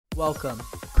Welcome,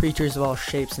 creatures of all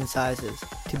shapes and sizes,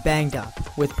 to Banged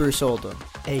Up with Bruce Oldham,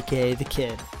 aka The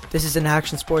Kid. This is an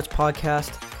action sports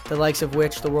podcast, the likes of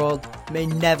which the world may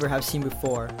never have seen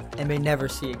before and may never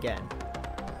see again.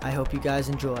 I hope you guys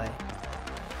enjoy.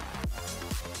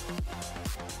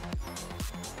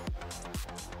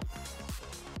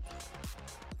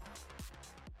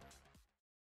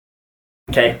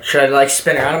 Okay, should I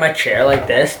spin around in my chair like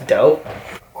this? Dope.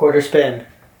 Quarter spin.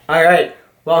 Alright,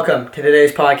 welcome to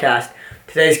today's podcast.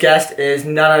 Today's guest is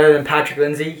none other than Patrick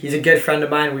Lindsay. He's a good friend of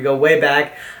mine. We go way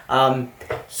back.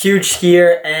 Huge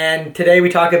skier, and today we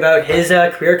talk about his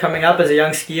career coming up as a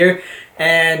young skier.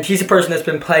 And he's a person that's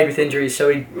been plagued with injuries, so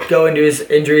we go into his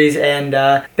injuries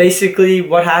and basically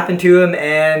what happened to him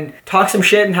and talk some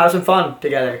shit and have some fun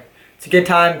together. It's a good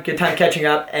time catching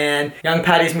up, and young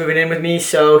Patty's moving in with me,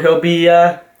 so he'll be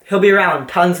around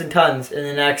tons and tons in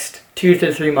the next 2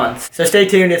 to 3 months. So stay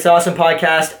tuned. It's an awesome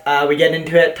podcast. We get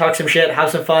into it, talk some shit,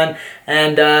 have some fun,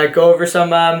 and go over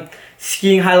some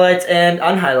skiing highlights and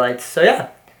unhighlights. So yeah,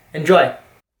 enjoy.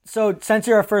 So since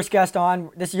you're our first guest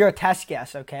on, you're a test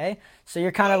guest, okay? So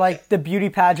you're kind of like the beauty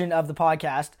pageant of the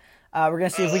podcast. We're gonna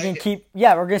see if we can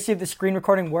we're gonna see if the screen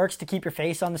recording works to keep your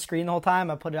face on the screen the whole time.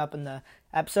 I'll put it up in the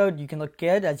episode. You can look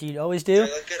good as you always do. I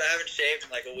look good. I haven't shaved in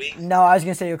like a week. No, I was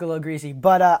gonna say you look a little greasy,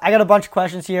 but I got a bunch of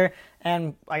questions here,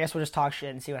 and I guess we'll just talk shit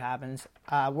and see what happens.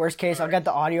 Worst case, I'll get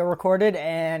the audio recorded,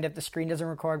 and if the screen doesn't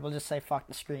record, we'll just say fuck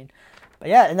the screen. But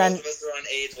yeah, and then most of us are on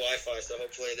AIDS Wi-Fi, so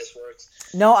hopefully this works.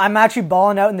 No, I'm actually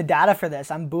balling out in the data for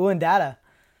this. I'm booing data.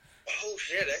 Oh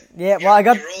shit! Yeah, well,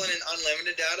 you're rolling in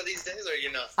unlimited data these days, or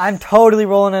you're not? I'm totally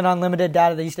rolling in unlimited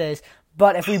data these days.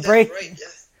 But if we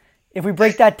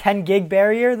break that 10 gig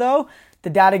barrier, though, the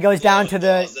data goes down to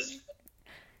the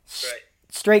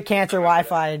straight cancer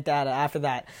Wi-Fi data after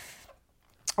that.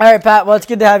 All right, Pat. Well, it's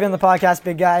good to have you on the podcast,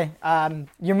 big guy.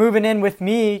 You're moving in with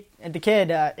me and the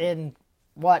kid in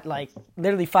what, like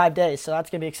literally 5 days. So that's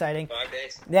gonna be exciting. 5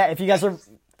 days. Yeah. If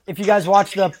you guys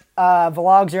watch the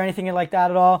vlogs or anything like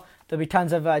that at all, there'll be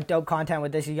tons of dope content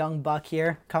with this young buck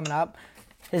here coming up.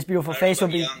 His beautiful face will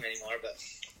be young anymore, but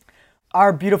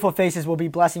our beautiful faces will be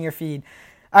blessing your feed.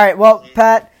 All right, well,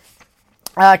 Pat,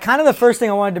 kind of the first thing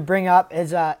I wanted to bring up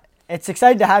is it's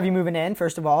exciting to have you moving in,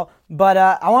 first of all, but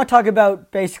I want to talk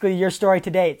about basically your story to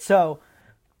date. So,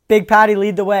 Big Patty,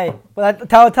 lead the way. Well,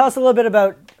 tell us a little bit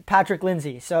about Patrick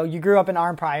Lindsay. So, you grew up in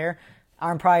Arnprior.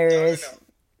 Arnprior is... No.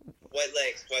 White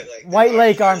Lake. White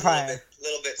Lake, Arnprior. A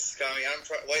little bit scummy.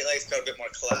 White Lake's got a bit more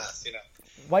class, you know.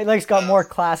 White Lake's got more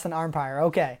class than Arnprior.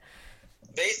 Okay.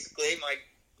 Basically,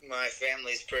 my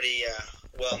family's pretty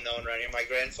well known around here. My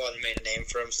grandfather made a name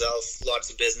for himself. Lots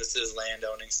of businesses, land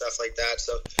owning, stuff like that.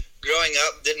 So growing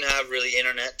up, didn't have really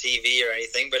internet, TV, or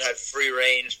anything, but had free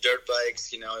range, dirt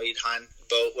bikes. You know, you'd hunt,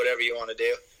 boat, whatever you want to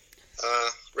do.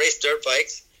 Raced dirt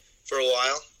bikes for a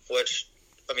while, which,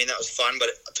 I mean, that was fun, but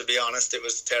to be honest, it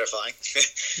was terrifying.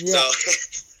 Yeah. So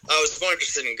I was more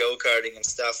interested in go-karting and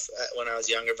stuff when I was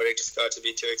younger, but it just got to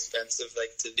be too expensive.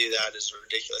 Like, to do that is a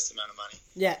ridiculous amount of money.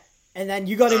 Yeah. And then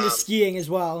you got into skiing as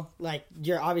well. Like,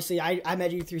 you're obviously, I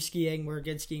met you through skiing. We're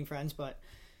good skiing friends, but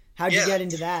how'd you get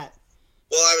into that?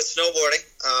 Well, I was snowboarding.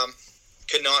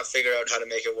 Could not figure out how to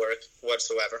make it work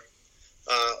whatsoever.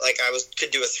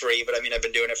 Could do a 3, but I mean, I've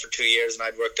been doing it for 2 years, and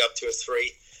I'd worked up to a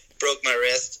 3. Broke my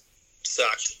wrist.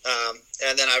 Sucked.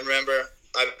 And then I remember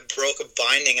I broke a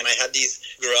binding, and I had these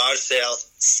garage sale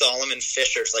Solomon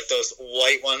Fishers, like those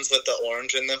white ones with the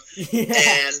orange in them. Yeah.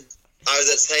 And I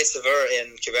was at Saint-Sever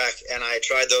in Quebec, and I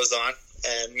tried those on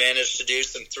and managed to do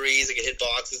some 3s. I could hit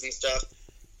boxes and stuff.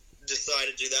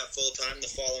 Decided to do that full time the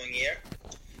following year,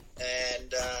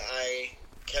 and I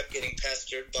kept getting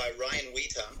pestered by Ryan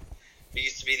Wheaton, who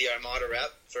used to be the Armada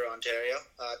rep for Ontario,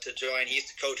 to join. He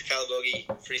used to coach Calabogie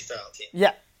freestyle team.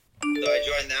 Yeah. So I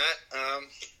joined that.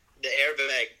 The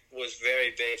airbag was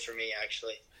very big for me,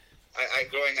 actually. I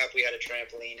growing up, we had a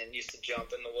trampoline and used to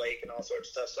jump in the lake and all sorts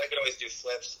of stuff, so I could always do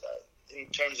flips. In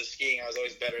terms of skiing, I was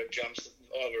always better at jumps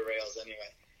over rails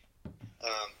anyway.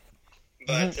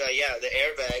 The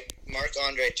airbag,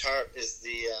 Marc-Andre Tarp is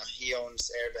he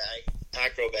owns Airbag.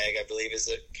 Acrobag, I believe, is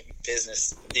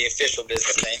the official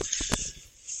business name.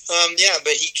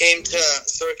 But he came to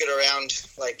circuit around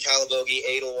like Calabogie,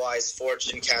 Edelweiss,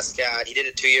 Fortune, Cascade. He did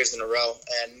it 2 years in a row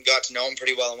and got to know him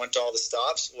pretty well and went to all the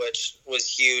stops, which was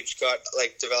huge.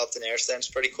 Developed an air sense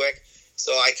pretty quick.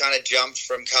 So I kind of jumped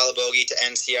from Calabogie to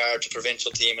NCR to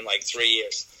provincial team in like 3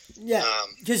 years. Yeah,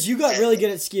 because you got really good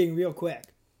at skiing real quick.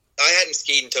 I hadn't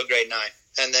skied until grade 9.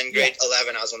 And then grade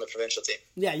 11, I was on the provincial team.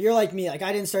 Yeah, you're like me. Like,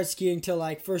 I didn't start skiing till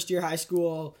like first year high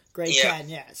school, grade 10.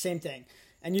 Yeah, same thing.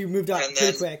 And you moved up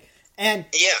pretty quick. And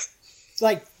yeah,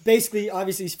 like, basically,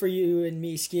 obviously, for you and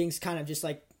me, skiing's kind of just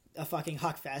like a fucking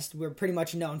huck fest. We're pretty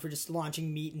much known for just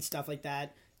launching meat and stuff like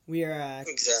that. We are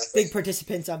big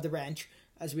participants of the wrench,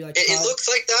 as we like to call it. It looks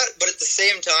like that, but at the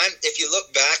same time, if you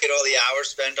look back at all the hours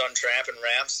spent on tramp and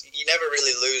ramps, you never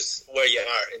really lose where you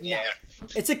are in the air.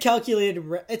 It's a calculated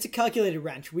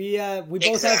wrench. We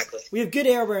both have good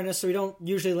air awareness, so we don't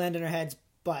usually land on our heads,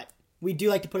 but we do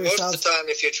like to put ourselves. Most of the time,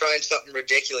 if you're trying something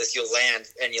ridiculous, you'll land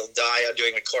and you'll die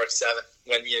doing a cork 7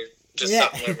 when you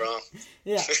something went wrong.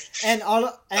 Yeah,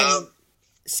 and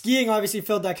skiing obviously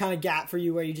filled that kind of gap for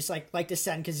you where you just like to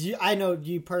send, because I know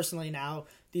you personally now.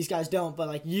 These guys don't, but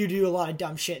like you do a lot of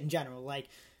dumb shit in general, like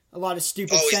a lot of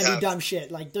stupid, dumb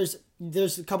shit. Like there's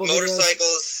a couple of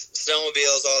motorcycles,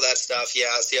 snowmobiles, all that stuff. Yeah,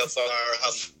 see how far,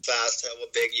 how fast, how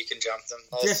big you can jump them.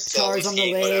 Drift cars on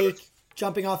the lake, whatever.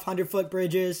 Jumping off 100-foot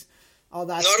bridges, all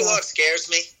that. Not a lot scares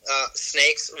me.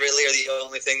 Snakes really are the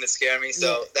only thing that scare me.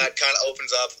 So that kind of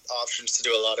opens up options to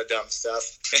do a lot of dumb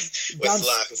stuff with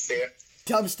lack of fear.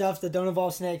 Dumb stuff that don't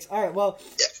involve snakes. All right, well,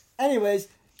 anyways,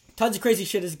 tons of crazy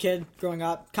shit as a kid growing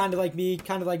up. Kind of like me,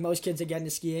 kind of like most kids that get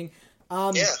into skiing.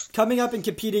 Coming up and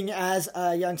competing as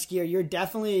a young skier, you're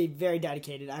definitely very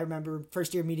dedicated. I remember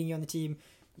first year meeting you on the team.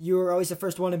 You were always the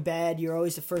first one in bed. You're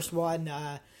always the first one.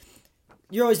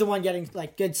 You're always the one getting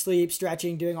like good sleep,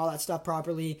 stretching, doing all that stuff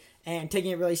properly, and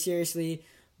taking it really seriously.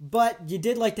 But you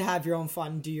did like to have your own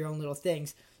fun, do your own little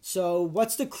things. So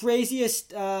what's the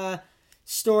craziest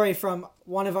story from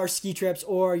one of our ski trips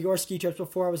or your ski trips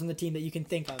before I was on the team that you can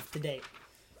think of to date?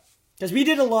 Because we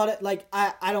did a lot of, like,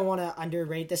 I don't want to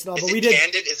underrate this at all, but we did.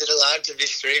 Candid? Is it allowed to be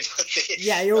streamed?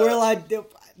 Yeah, we're allowed.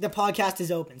 The podcast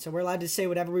is open, so we're allowed to say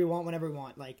whatever we want whenever we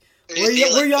want. Like,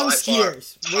 we're young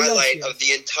skiers. Highlight of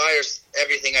the entire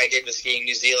everything I did with skiing,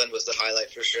 New Zealand was the highlight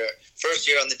for sure. First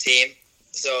year on the team,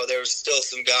 so there was still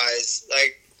some guys.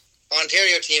 Like,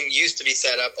 Ontario team used to be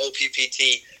set up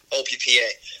OPPT, OPPA.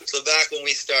 So back when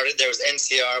we started, there was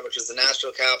NCR, which was the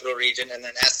National Capital Region, and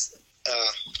then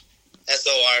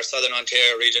SOR, Southern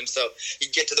Ontario region. So you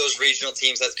get to those regional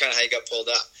teams, that's kind of how you got pulled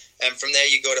up. And from there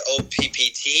you go to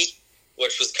OPPT,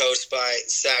 which was coached by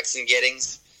Saxon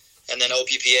Giddings, and then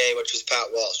OPPA, which was Pat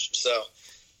Walsh. So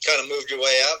kind of moved your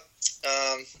way up.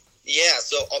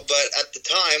 But at the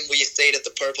time, we stayed at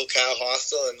the Purple Cow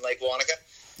Hostel in Lake Wanaka.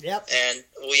 Yep. And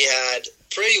we had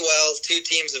pretty well 2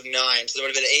 teams of 9. So there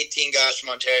would have been 18 guys from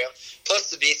Ontario, plus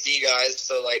the BC guys.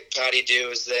 So like Patty Dew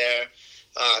was there.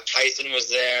 Tyson was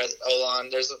there,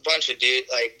 Olan. There's a bunch of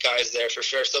guys there for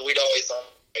sure. So we'd always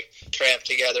tramp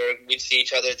together. We'd see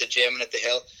each other at the gym and at the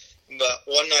hill. But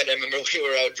one night I remember we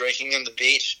were out drinking on the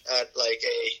beach at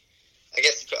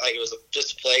it was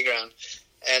just a playground.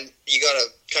 And you got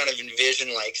to kind of envision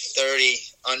 30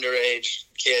 underage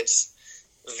kids,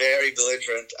 very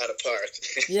belligerent at a park.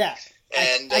 Yeah,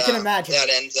 and I can imagine. That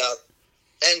ends up,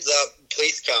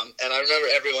 police come, and I remember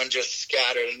everyone just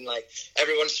scattered, and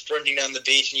everyone sprinting down the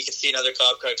beach, and you could see another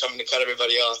cop car coming to cut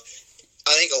everybody off.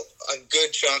 I think a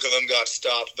good chunk of them got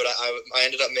stopped, but I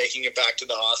ended up making it back to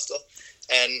the hostel,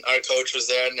 and our coach was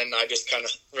there, and then I just kind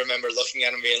of remember looking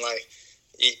at him being like,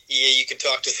 yeah, you could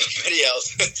talk to somebody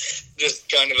else. Just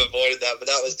kind of avoided that, but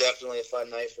that was definitely a fun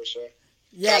night for sure.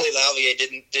 Yeah. Charlie Lavier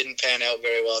didn't pan out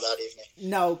very well that evening.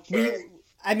 No,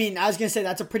 I was going to say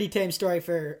that's a pretty tame story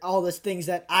for all those things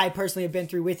that I personally have been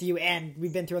through with you and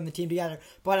we've been through on the team together.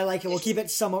 But I like it. We'll keep it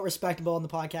somewhat respectable on the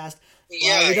podcast.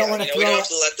 Yeah, we don't want to we don't have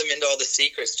to let them into all the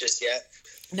secrets just yet.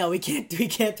 No, we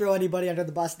can't throw anybody under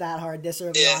the bus that hard this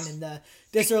early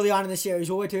on in the series.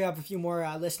 We'll wait till we have a few more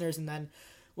listeners, and then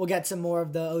we'll get some more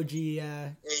of the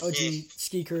OG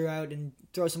ski crew out and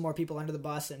throw some more people under the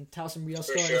bus and tell some real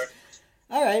stories. Sure.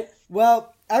 All right.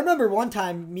 Well, I remember one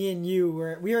time me and you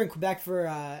we were in Quebec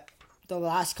for the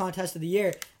last contest of the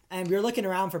year, and we were looking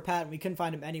around for Pat, and we couldn't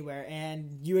find him anywhere.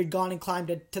 And you had gone and climbed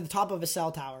to the top of a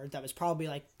cell tower that was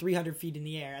probably 300 feet in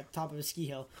the air at the top of a ski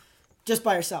hill, just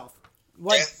by yourself.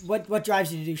 What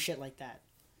drives you to do shit like that?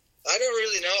 I don't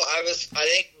really know. I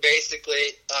think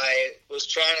basically I was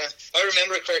trying to. I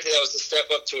remember correctly. That was the Step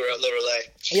Up tour at Le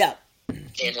Relais. Yeah.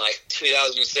 In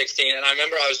 2016, and I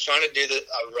remember I was trying to do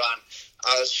a run.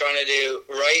 I was trying to do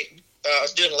I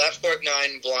was doing left cork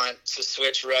 9 blunt to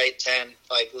switch right 10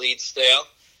 lead stale.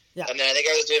 Yeah. And then I think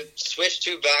I was doing switch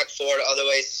 2 back 4 to other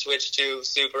way, switch 2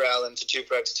 super Allen to 2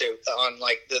 prex 2 on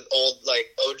the old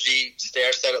OG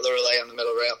stair set at Le Relais on the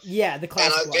middle rail. Yeah, the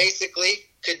classic one. And I basically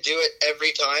could do it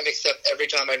every time, except every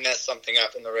time I messed something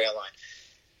up in the rail line.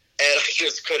 And I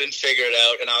just couldn't figure it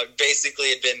out. And I basically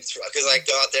had been through, because I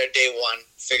got there day 1,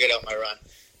 figured out my run.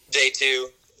 Day 2,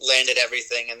 landed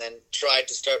everything, and then tried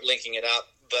to start linking it up,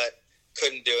 but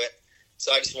couldn't do it.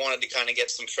 So I just wanted to kind of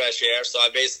get some fresh air. So I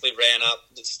basically ran up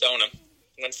to Stoneham,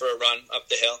 went for a run up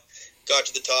the hill, got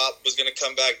to the top, was going to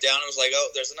come back down. I was like, oh,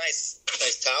 there's a nice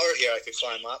tower here I could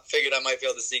climb up. Figured I might be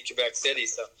able to see Quebec City.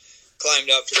 So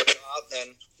climbed up to the top, and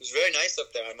it was very nice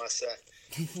up there, I must say.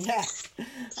 Yeah.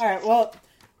 All right, well,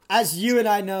 as you and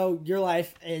I know, your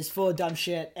life is full of dumb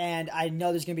shit, and I know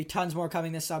there's going to be tons more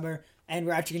coming this summer. And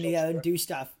we're actually gonna go and do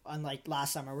stuff unlike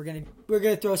last summer. We're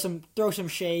gonna throw some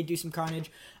shade, do some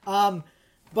carnage.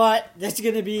 But this is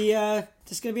gonna be an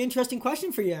interesting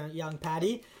question for you, young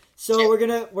Patty. So we're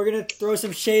gonna throw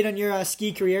some shade on your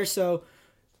ski career. So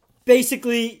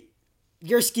basically,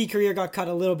 your ski career got cut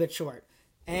a little bit short,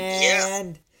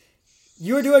 and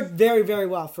you were doing very, very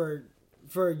well for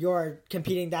your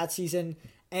competing that season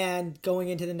and going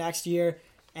into the next year.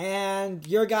 And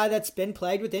you're a guy that's been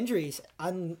plagued with injuries.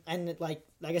 And like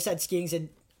I said, skiing's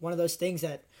one of those things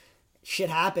that shit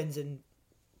happens and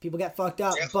people get fucked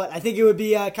up. Yeah. But I think it would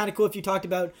be kind of cool if you talked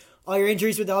about all your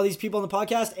injuries with all these people on the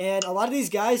podcast. And a lot of these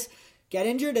guys get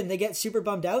injured and they get super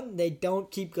bummed out and they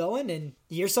don't keep going. And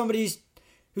you're somebody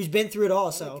who's been through it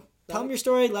all. So tell them your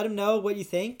story. Let them know what you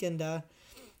think. And yeah,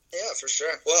 for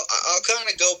sure. Well, I'll kind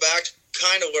of go back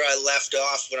kind of where I left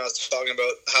off when I was talking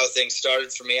about how things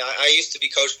started for me. I used to be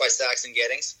coached by Saxon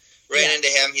Giddings. Ran into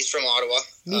him. He's from Ottawa.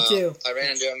 Me too. I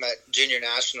ran into him at Junior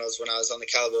Nationals when I was on the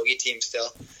Calabogie team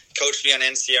still. Coached me on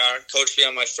NCR. Coached me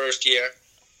on my first year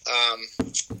of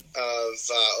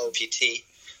OPT.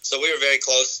 So we were very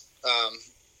close.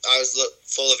 I was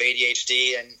full of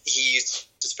ADHD, and he used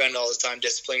to spend all his time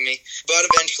disciplining me. But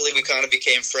eventually we kind of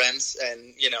became friends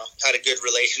and, had a good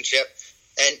relationship.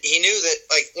 And he knew that,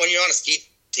 like, when you're on a ski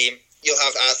team, you'll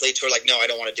have athletes who are like, no, I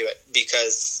don't want to do it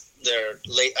because they're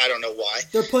late. I don't know why.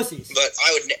 They're pussies. But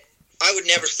I would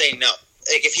never say no.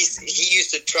 Like, if he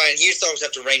used to try, and he used to always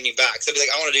have to rein me back. So I'd be like,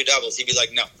 I want to do doubles. He'd be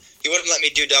like, no. He wouldn't let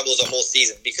me do doubles a whole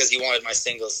season because he wanted my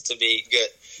singles to be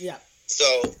good. Yeah.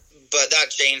 So, but that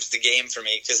changed the game for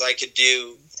me because I could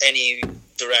do any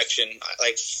direction,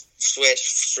 like switch,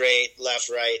 straight, left,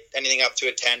 right, anything up to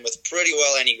a 10 with pretty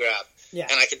well any grab. Yeah.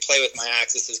 And I could play with my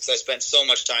axes because I spent so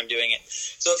much time doing it.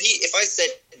 So if I said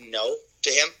no to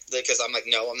him, because I'm like,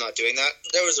 no, I'm not doing that,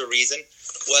 there was a reason.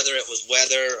 Whether it was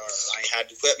weather or I had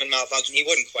equipment malfunction, he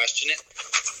wouldn't question it.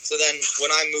 So then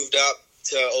when I moved up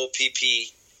to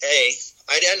OPPA,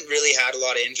 I hadn't really had a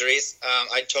lot of injuries.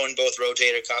 I toned both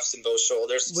rotator cuffs and both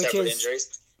shoulders, which separate is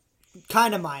injuries.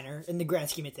 Kind of minor in the grand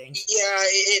scheme of things. Yeah,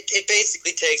 it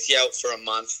basically takes you out for a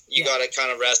month. You got to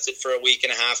kind of rest it for a week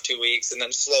and a half, 2 weeks, and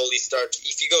then slowly start.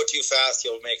 If you go too fast,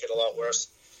 you'll make it a lot worse.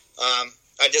 I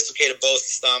dislocated both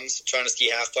thumbs trying to ski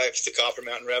halfpipe at the Copper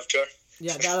Mountain Rev Tour.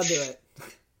 Yeah, that'll do it.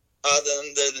 Other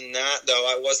than that, though,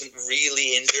 I wasn't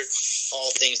really injured,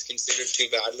 all things considered, too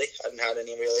badly. I hadn't had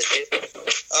any real issues.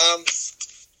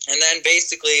 And then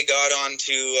basically got on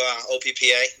to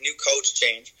OPPA, new coach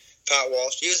change. Pat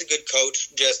Walsh, he was a good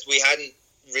coach, just we hadn't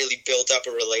really built up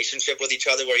a relationship with each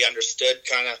other where he understood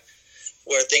kind of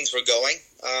where things were going.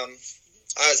 I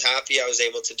was happy I was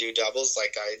able to do doubles.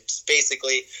 Like,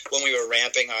 basically, when we were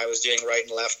ramping, I was doing right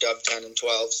and left dub 10 and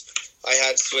 12s. I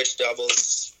had switch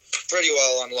doubles pretty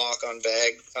well on lock on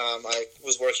bag. I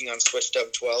was working on switch dub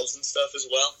 12s and stuff as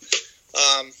well.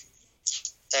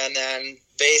 And then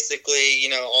basically,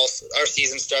 our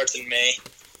season starts in May,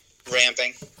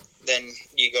 ramping. Then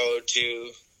you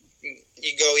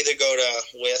either go to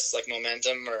WIS, like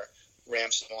Momentum, or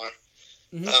ramp some more.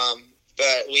 Mm-hmm.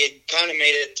 But we had kind of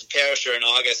made it to Perisher in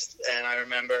August, and I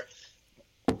remember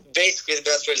basically the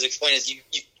best way to explain is you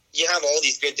have all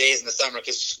these good days in the summer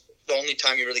because the only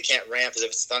time you really can't ramp is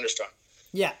if it's thunderstorm.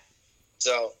 Yeah.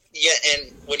 So, yeah,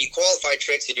 and when you qualify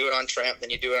tricks, you do it on tramp, then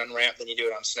you do it on ramp, then you do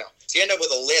it on snow. So you end up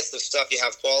with a list of stuff you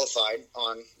have qualified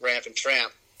on ramp and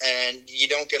tramp. And you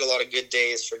don't get a lot of good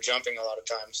days for jumping a lot of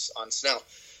times on snow.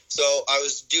 So I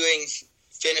was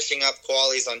finishing up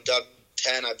qualies on dub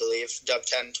 10, I believe, dub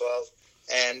 10, 12.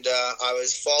 And I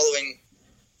was following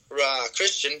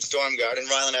Christian Stormgard, and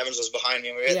Rylan Evans was behind me.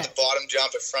 And we were at the bottom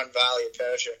jump at Front Valley at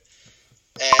Perisher.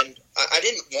 And I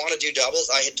didn't want to do doubles.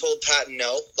 I had told Pat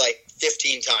no, like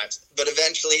 15 times. But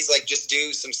eventually he's like, just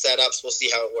do some setups. We'll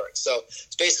see how it works. So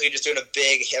it's basically just doing a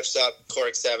big hips up,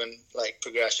 cork 7, like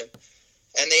progression.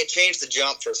 And they had changed the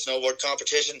jump for a snowboard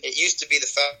competition. It used to be the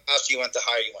faster you went, the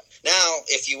higher you went. Now,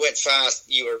 if you went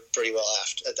fast, you were pretty well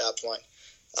aft at that point.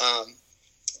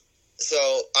 So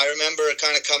I remember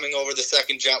kind of coming over the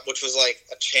second jump, which was like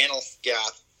a channel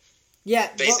gap. Yeah,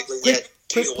 basically.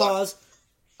 Quick pause.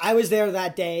 I was there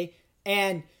that day,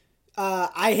 and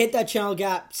I hit that channel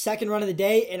gap second run of the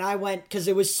day, and I went, because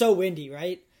it was so windy,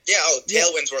 right? Yeah,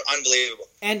 tailwinds were unbelievable.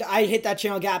 And I hit that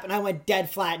channel gap, and I went dead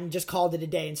flat and just called it a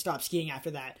day and stopped skiing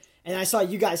after that. And I saw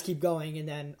you guys keep going, and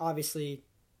then obviously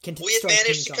we had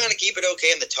managed to kind of keep it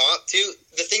okay in the top too.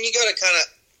 The thing you got to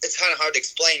it's kind of hard to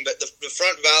explain, but the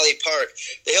front valley park,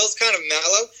 the hill's kind of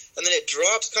mellow, and then it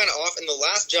drops kind of off, and the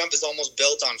last jump is almost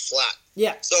built on flat.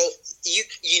 Yeah. So you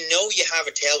have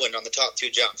a tailwind on the top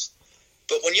two jumps,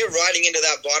 but when you're riding into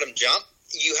that bottom jump,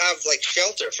 you have like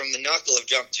shelter from the knuckle of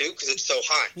jump two because it's so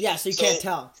high. Yeah, so you can't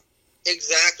tell.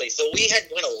 Exactly. So we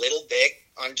went a little big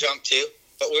on jump two,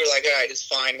 but we were like, all right, it's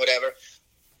fine, whatever.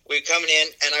 We were coming in,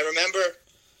 and I remember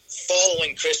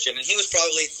following Christian, and he was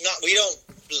probably not. We don't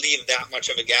leave that much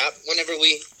of a gap whenever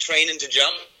we train into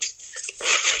jump.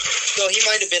 So he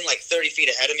might have been like 30 feet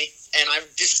ahead of me, and I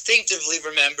distinctively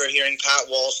remember hearing Pat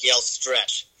Walsh yell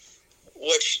 "stretch,"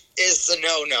 which is a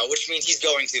no-no, which means he's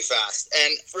going too fast.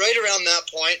 And right around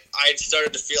that point, I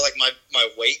started to feel like my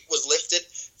weight was lifted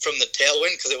from the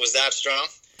tailwind because it was that strong.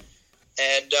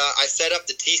 And I set up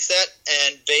the T-set,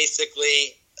 and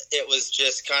basically it was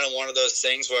just kind of one of those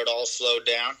things where it all slowed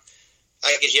down.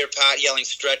 I could hear Pat yelling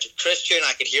 "stretch" at Christian.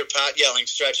 I could hear Pat yelling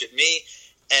 "stretch" at me.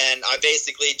 And I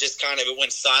basically just kind of it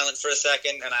went silent for a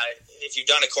second. And if you've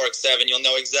done a Cork 7, you'll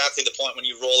know exactly the point when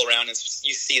you roll around and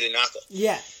you see the knuckle.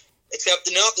 Yeah. Except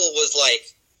the knuckle was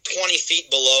like 20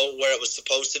 feet below where it was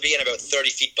supposed to be and about 30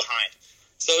 feet behind.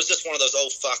 So it was just one of those oh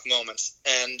fuck moments.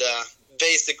 And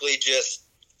basically just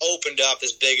opened up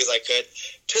as big as I could.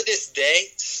 To this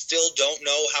day, still don't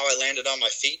know how I landed on my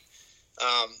feet.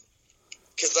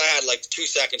 Because I had like 2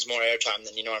 seconds more airtime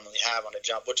than you normally have on a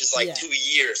jump, which is like 2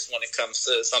 years when it comes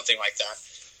to something like that.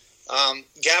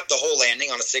 Gapped the whole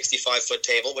landing on a 65-foot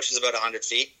table, which is about 100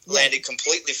 feet. Landed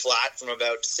completely flat from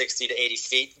about 60 to 80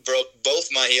 feet. Broke both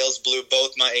my heels, blew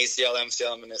both my ACL,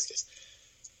 MCL, and meniscus.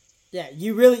 Yeah,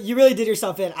 you really did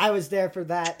yourself in. I was there for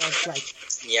that. That's like,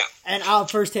 yeah. And I'll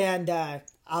firsthand,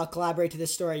 I'll collaborate to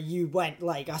this story. You went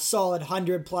like a solid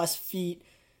 100+ feet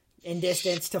in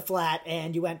distance to flat,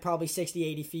 and you went probably 60,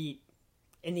 80 feet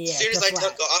in the air. As soon as I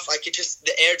took off,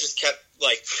 the air just kept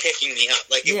like picking me up.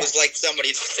 Like it was like somebody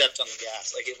had stepped on the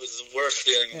gas. Like it was the worst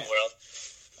feeling in the world.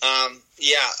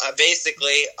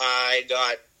 Basically,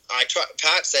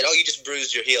 Pat said, "Oh, you just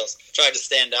bruised your heels." Tried to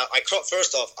stand up.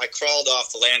 First off, I crawled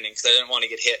off the landing because I didn't want to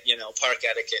get hit. Park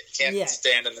etiquette. You can't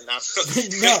stand in the knuckle.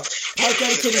 No, park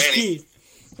etiquette is key.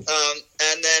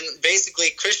 And then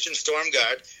basically Christian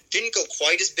Stormguard didn't go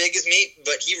quite as big as me,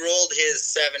 but he rolled his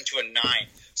 7 to a 9.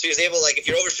 So he was able, like, if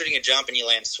you're overshooting a jump and you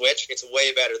land switch, it's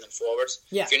way better than forwards.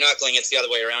 Yeah. If you're knuckling, it's the other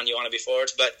way around. You want to be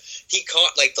forwards. But he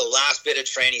caught, like, the last bit of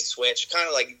tranny switch, kind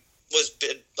of, like, was,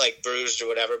 like, bruised or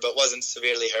whatever, but wasn't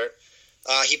severely hurt.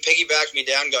 He piggybacked me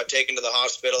down, got taken to the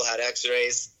hospital, had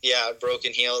x-rays,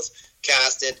 broken heels,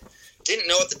 casted. Didn't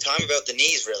know at the time about the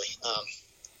knees, really.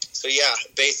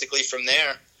 Basically from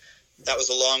there, that was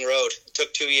a long road. It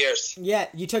took 2 years. Yeah,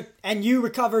 you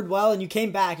recovered well, and you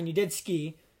came back, and you did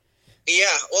ski.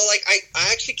 Yeah, well, like,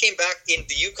 I actually came back in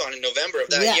the Yukon in November of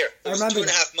that year. It was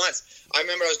 2.5 months. I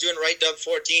remember I was doing right dub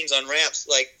 14s on ramps,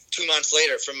 like, 2 months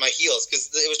later from my heels, because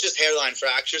it was just hairline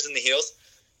fractures in the heels.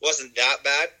 It wasn't that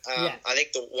bad. I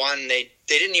think the one, they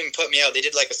didn't even put me out. They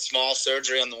did, like, a small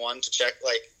surgery on the one to check,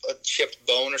 like, a chipped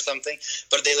bone or something,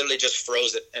 but they literally just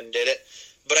froze it and did it.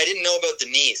 But I didn't know about the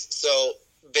knees, so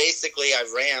basically I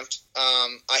ramped.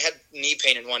 I had knee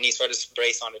pain in one knee, so I just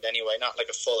brace on it anyway, not like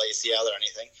a full ACL or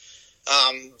anything.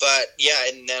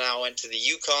 And then I went to the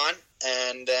Yukon,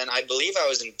 and then I believe I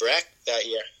was in Breck that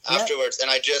year afterwards, and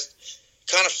I just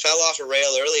kind of fell off a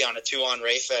rail early on a 2-on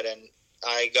Rayfed, and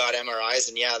I got MRIs,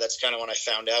 and that's kind of when I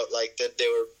found out, like, that they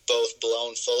were both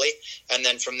blown fully, and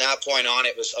then from that point on,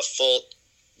 it was a full,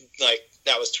 like,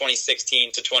 that was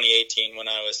 2016 to 2018 when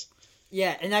I was...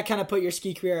 Yeah, and that kind of put your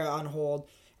ski career on hold.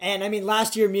 And, I mean,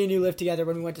 last year, me and you lived together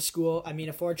when we went to school. I mean,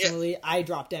 unfortunately, I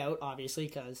dropped out, obviously,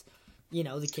 because,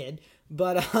 the kid.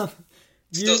 But,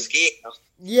 Still skiing.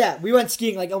 Yeah, we went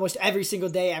skiing, like, almost every single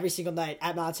day, every single night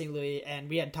at Mount St. Louis, and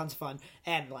we had tons of fun.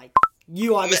 And, like,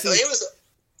 you obviously...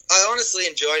 I honestly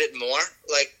enjoyed it more.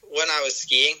 Like, when I was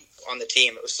skiing on the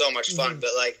team, it was so much fun.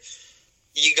 But, like,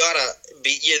 you're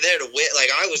there to win. Like,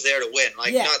 I was there to win.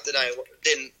 Like, not that I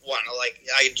didn't want to, like,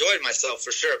 I enjoyed myself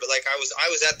for sure, but, like, I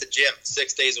was at the gym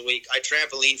 6 days a week. I had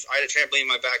a trampoline in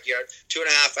my backyard,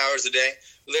 2.5 hours a day,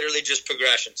 literally just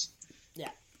progressions.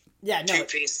 Yeah, no.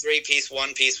 2-piece, 3-piece,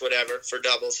 1-piece, whatever, for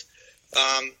doubles.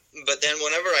 But then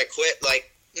whenever I quit,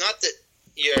 like, not that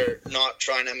you're not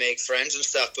trying to make friends and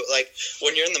stuff, but, like,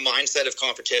 when you're in the mindset of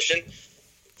competition,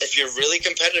 if you're really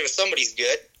competitive, if somebody's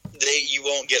good, you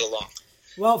won't get along.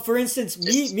 Well, for instance,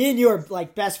 me and you are,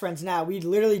 like, best friends now. We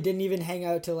literally didn't even hang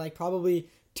out till, like, probably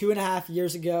 2.5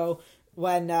 years ago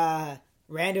when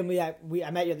randomly I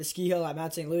met you at the ski hill at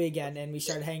Mount St. Louis again, and we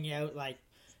started hanging out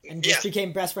and just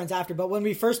became best friends after. But when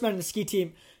we first met on the ski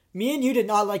team, me and you did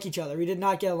not like each other. We did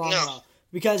not get along well.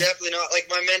 Because definitely not. Like,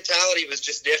 my mentality was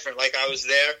just different. Like, I was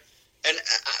there. And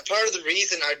part of the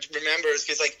reason I remember is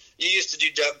because, like, you used to do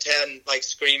dub 10, like,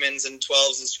 screamings and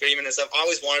 12s and screaming and stuff. I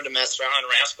always wanted to mess around on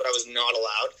ramps, but I was not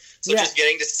allowed. So just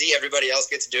getting to see everybody else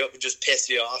get to do it would just piss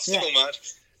you off so much.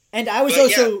 And I was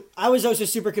also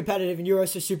super competitive, and you were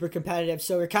also super competitive.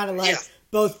 So we're kind of like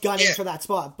both gunning for that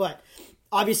spot. But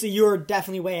obviously, you were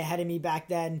definitely way ahead of me back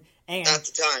then. And at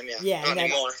the time, not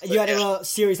anymore. You had a little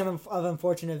series of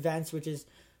unfortunate events, which is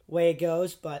the way it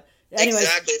goes. But anyways.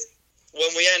 Exactly.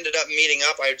 When we ended up meeting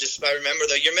up, I remember,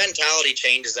 though, your mentality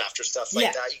changes after stuff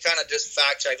like that. You kind of just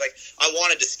fact check. Like, I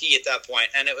wanted to ski at that point,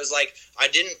 and it was like I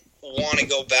didn't want to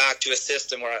go back to a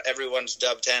system where everyone's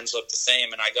dub 10s look the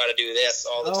same, and I got to do this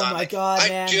all the time. Oh my God,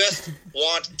 man! I just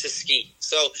want to ski.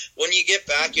 So when you get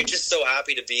back, you're just so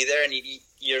happy to be there, and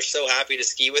you're so happy to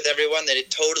ski with everyone that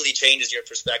it totally changes your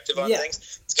perspective on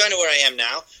things. It's kind of where I am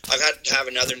now. I've had to have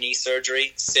another knee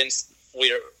surgery since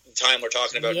the time we're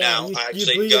talking about now. You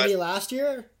blew your knee last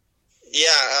year? Yeah,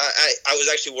 I was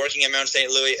actually working at Mount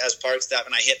St. Louis as park staff,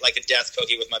 and I hit like a death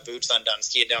cookie with my boots undone,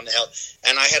 skiing down the hill.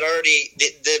 And I had already,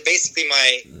 basically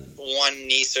my one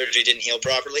knee surgery didn't heal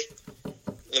properly.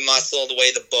 The muscle, the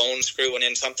way the bone screw went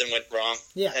in, something went wrong.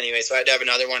 Yeah. Anyway, so I had to have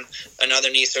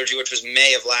another knee surgery, which was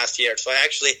May of last year. So I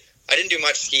didn't do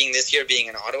much skiing this year being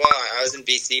in Ottawa. I was in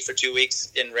BC for 2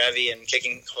 weeks in Revy and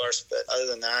kicking horse, but other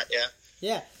than that,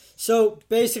 Yeah. So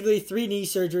basically 3 knee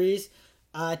surgeries,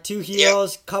 2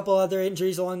 heels, couple other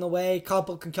injuries along the way,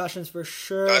 couple concussions for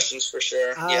sure. Bit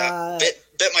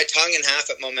my tongue in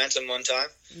half at Momentum one time.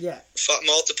 Yeah.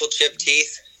 Multiple chipped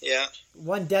teeth. Yeah.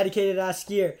 One dedicated ass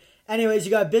skier. Anyways,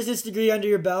 you got a business degree under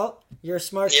your belt. You're a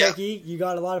smart cookie. You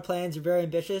got a lot of plans. You're very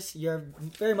ambitious. You're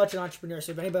very much an entrepreneur.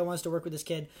 So if anybody wants to work with this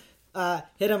kid,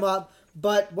 hit him up.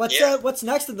 But what's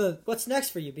next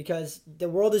for you? Because the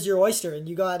world is your oyster, and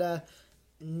you got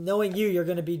knowing you're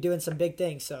going to be doing some big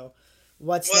things. So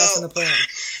what's next in the plan?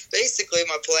 Basically,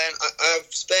 my plan. I've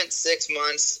spent 6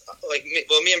 months.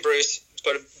 Me and Bruce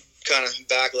put a kind of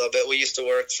back a little bit. We used to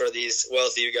work for these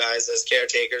wealthy guys as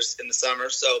caretakers in the summer.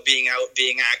 So being out,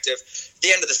 being active. At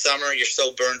the end of the summer, you're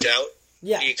so burnt out.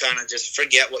 Yeah. You kind of just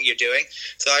forget what you're doing.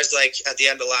 So I was like, at the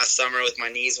end of last summer with my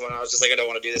knees, when I was just like, I don't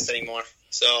want to do this anymore.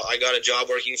 So I got a job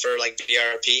working for like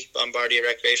BRP, Bombardier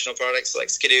Recreational Products, like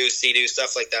Skidoo, Sea-Doo,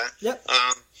 stuff like that. Yep.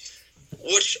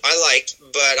 Which I liked,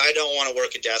 but I don't want to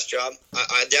work a desk job.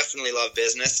 I definitely love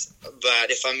business,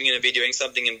 but if I'm going to be doing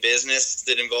something in business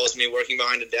that involves me working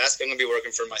behind a desk, I'm going to be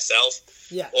working for myself.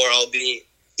 Yeah. Or I'll be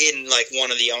in like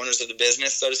one of the owners of the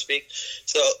business, so to speak.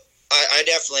 So I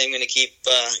definitely am going to keep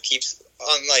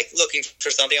on like looking for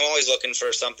something. I'm always looking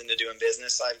for something to do in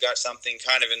business. I've got something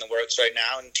kind of in the works right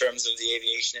now in terms of the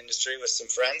aviation industry with some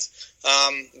friends.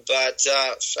 But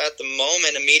at the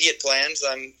moment, immediate plans,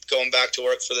 I'm going back to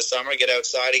work for the summer, get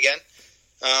outside again.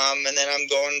 And then I'm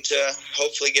going to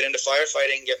hopefully get into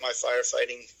firefighting, get my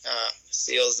firefighting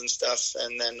seals and stuff.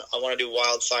 And then I want to do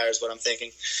wildfires, what I'm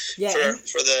thinking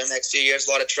for the next few years.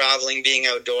 A lot of traveling, being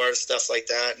outdoors, stuff like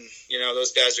that. And,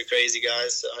 those guys are crazy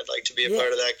guys. So I'd like to be a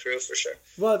part of that crew for sure.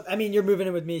 Well, I mean, you're moving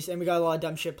in with me, and we got a lot of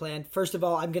dumb shit planned. First of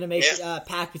all, I'm going to make a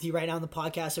pact with you right now on the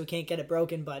podcast so we can't get it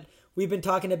broken. But we've been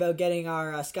talking about getting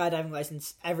our skydiving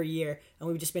license every year, and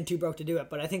we've just been too broke to do it.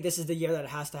 But I think this is the year that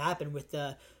it has to happen with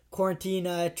the quarantine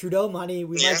Trudeau money.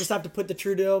 We might just have to put the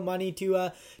Trudeau money to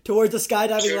towards the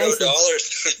skydiving license.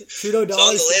 Dollars. Trudeau dollars.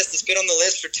 It's on the list. It's been on the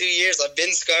list for 2 years. I've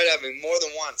been skydiving more than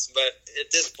once, but at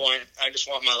this point, I just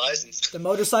want my license. The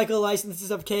motorcycle licenses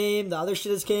have came. The other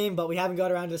shit has came, but we haven't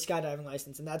got around to the skydiving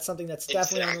license, and that's something that's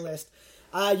definitely on the list.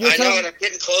 I know, and I'm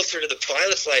getting closer to the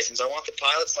pilot's license. I want the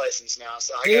pilot's license now,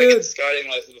 so I gotta get the skydiving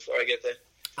license before I get there.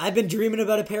 I've been dreaming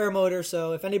about a paramotor,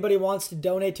 so if anybody wants to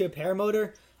donate to a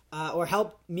paramotor, or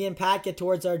help me and Pat get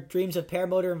towards our dreams of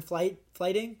paramotor and flying.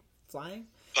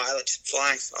 Pilot,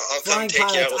 flying. I'll flying come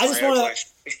take pilots. you out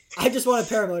with I just want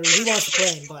a paramotor. Who wants to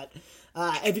plane? But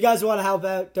if you guys want to help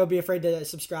out, don't be afraid to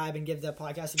subscribe and give the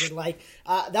podcast a good like.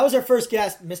 That was our first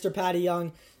guest, Mr. Patty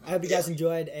Young. I hope you guys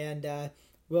enjoyed, and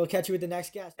we'll catch you with the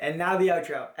next guest. And now the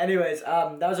outro. Anyways,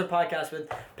 that was our podcast with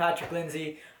Patrick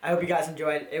Lindsay. I hope you guys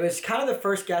enjoyed. It was kind of the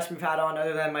first guest we've had on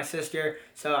other than my sister,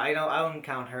 so I wouldn't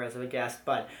count her as a guest.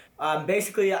 But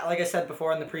basically, like I said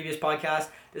before in the previous podcast,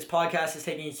 this podcast is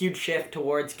taking a huge shift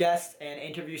towards guests and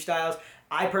interview styles.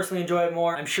 I personally enjoy it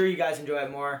more. I'm sure you guys enjoy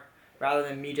it more. rather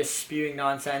than me just spewing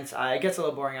nonsense. It gets a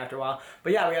little boring after a while.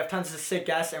 But yeah, we have tons of sick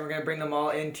guests, and we're gonna bring them all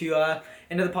into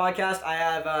the podcast. I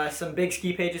have some big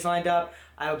ski pages lined up.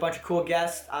 I have a bunch of cool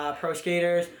guests, pro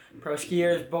skaters, pro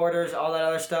skiers, boarders, all that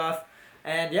other stuff.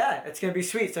 And yeah, it's going to be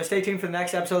sweet. So stay tuned for the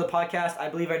next episode of the podcast. I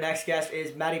believe our next guest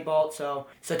is Maddie Bolt. So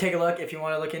take a look if you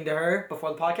want to look into her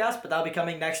before the podcast. But that'll be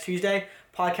coming next Tuesday.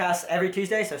 Podcast every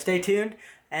Tuesday. So stay tuned.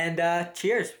 And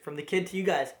cheers from the kid to you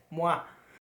guys. Mwah.